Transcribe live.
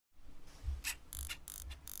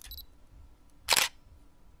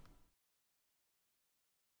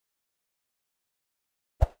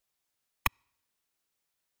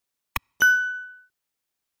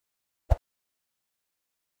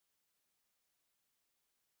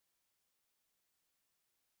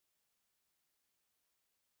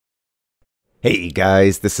Hey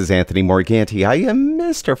guys, this is Anthony Morganti. I am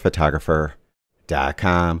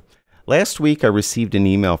MrPhotographer.com. Last week I received an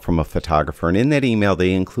email from a photographer, and in that email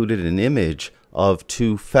they included an image of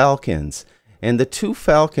two falcons. And the two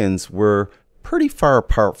falcons were pretty far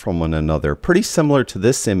apart from one another, pretty similar to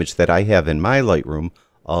this image that I have in my Lightroom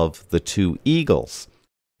of the two eagles.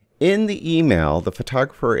 In the email, the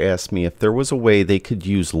photographer asked me if there was a way they could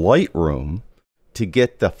use Lightroom to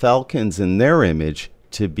get the falcons in their image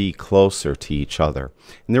to be closer to each other.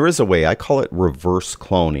 And there is a way. I call it reverse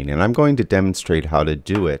cloning, and I'm going to demonstrate how to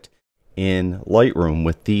do it in Lightroom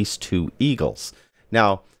with these two eagles.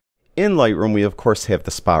 Now, in Lightroom, we of course have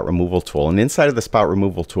the spot removal tool, and inside of the spot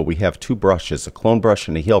removal tool we have two brushes, a clone brush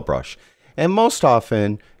and a heal brush. And most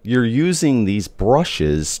often you're using these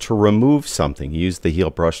brushes to remove something. You use the heal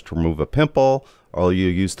brush to remove a pimple, or you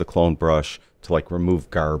use the clone brush to remove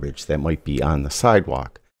garbage that might be on the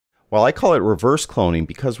sidewalk. Well, I call it reverse cloning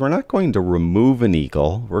because we're not going to remove an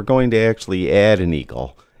eagle. We're going to actually add an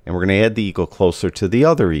eagle, and we're going to add the eagle closer to the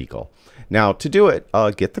other eagle. Now, to do it,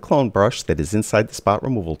 get the clone brush that is inside the spot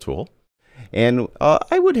removal tool, and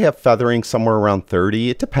I would have feathering somewhere around 30.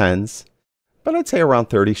 It depends, but I'd say around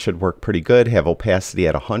 30 should work pretty good. Have opacity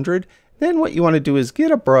at 100. Then what you want to do is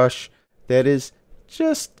get a brush that is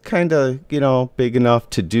just kind of, big enough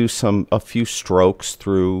to do a few strokes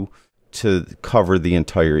through to cover the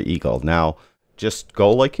entire eagle. Now, just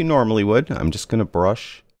go like you normally would. I'm just going to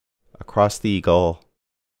brush across the eagle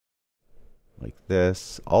like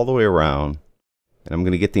this, all the way around, and I'm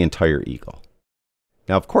going to get the entire eagle.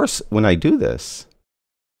 Now, of course, when I do this,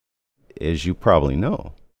 as you probably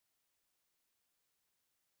know,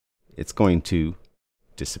 it's going to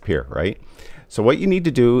disappear, right? So what you need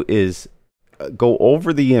to do is go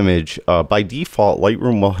over the image. By default,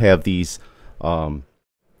 Lightroom will have these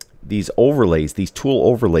overlays, these tool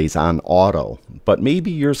overlays on auto, but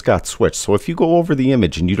maybe yours got switched. So if you go over the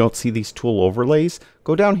image and you don't see these tool overlays,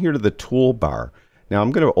 go down here to the toolbar. Now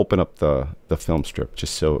I'm going to open up the film strip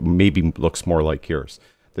just so it maybe looks more like yours.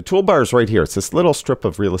 The toolbar is right here. It's this little strip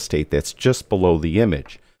of real estate that's just below the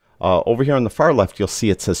image. Over here on the far left, you'll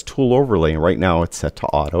see it says tool overlay, and right now it's set to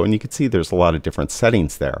auto, and you can see there's a lot of different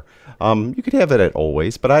settings there. You could have it at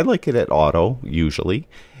always, but I like it at auto usually.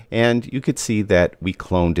 And you could see that we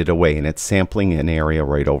cloned it away, and it's sampling an area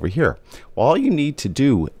right over here. Well, all you need to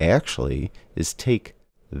do actually is take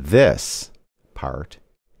this part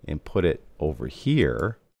and put it over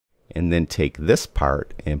here, and then take this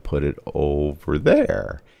part and put it over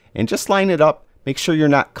there. And just line it up. Make sure you're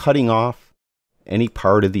not cutting off any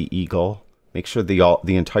part of the eagle. Make sure the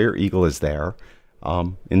entire eagle is there.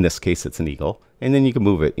 In this case, it's an eagle. And then you can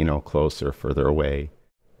move it, closer, further away,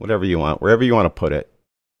 whatever you want, wherever you want to put it.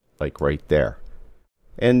 Like right there.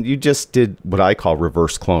 And you just did what I call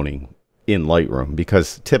reverse cloning in Lightroom,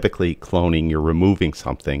 because typically cloning, you're removing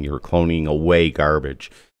something, you're cloning away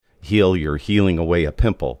garbage. Heal, you're healing away a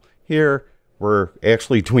pimple. Here, we're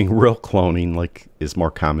actually doing real cloning, like is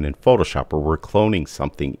more common in Photoshop, where we're cloning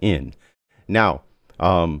something in. Now,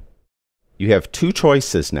 you have two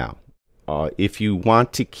choices now. If you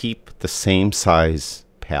want to keep the same size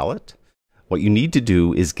palette, what you need to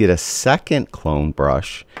do is get a second clone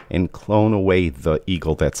brush and clone away the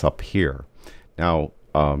eagle that's up here. Now,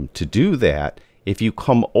 to do that, if you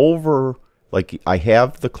come over, like I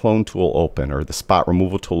have the clone tool open, or the spot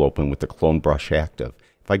removal tool open with the clone brush active.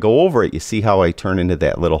 If I go over it, you see how I turn into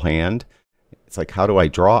that little hand? It's like, how do I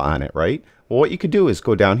draw on it, right? Well, what you could do is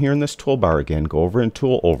go down here in this toolbar again, go over in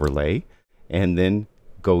tool overlay, and then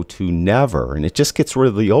go to never, and it just gets rid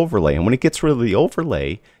of the overlay. And when it gets rid of the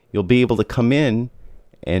overlay, you'll be able to come in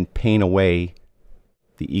and paint away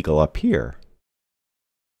the eagle up here,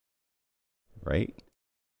 right?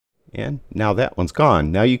 And now that one's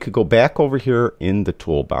gone. Now you could go back over here in the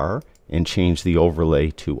toolbar and change the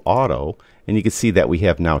overlay to auto, and you can see that we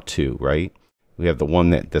have now two, right? We have the one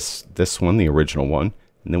that this one, the original one,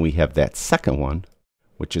 and then we have that second one,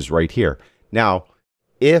 which is right here. Now,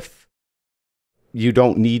 if you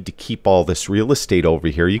don't need to keep all this real estate over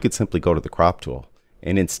here, you could simply go to the crop tool.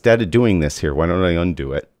 And instead of doing this here, why don't I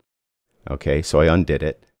undo it? Okay, so I undid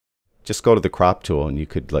it. Just go to the crop tool, and you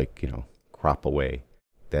could crop away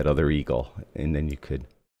that other eagle. And then you could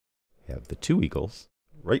have the two eagles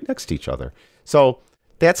right next to each other. So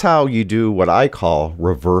that's how you do what I call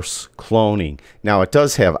reverse cloning. Now, it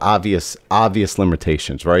does have obvious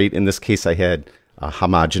limitations, right? In this case, I had a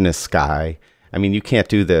homogeneous sky. I mean, you can't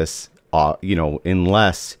do this,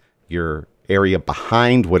 unless you're area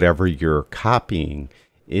behind whatever you're copying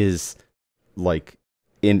is repeatable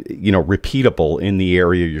in the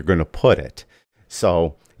area you're going to put it.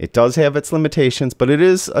 So it does have its limitations, but it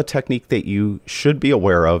is a technique that you should be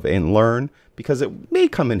aware of and learn, because it may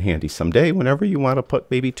come in handy someday whenever you want to put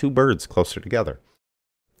maybe two birds closer together.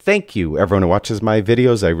 Thank you, everyone who watches my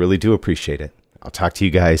videos. I really do appreciate it. I'll talk to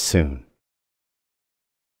you guys soon.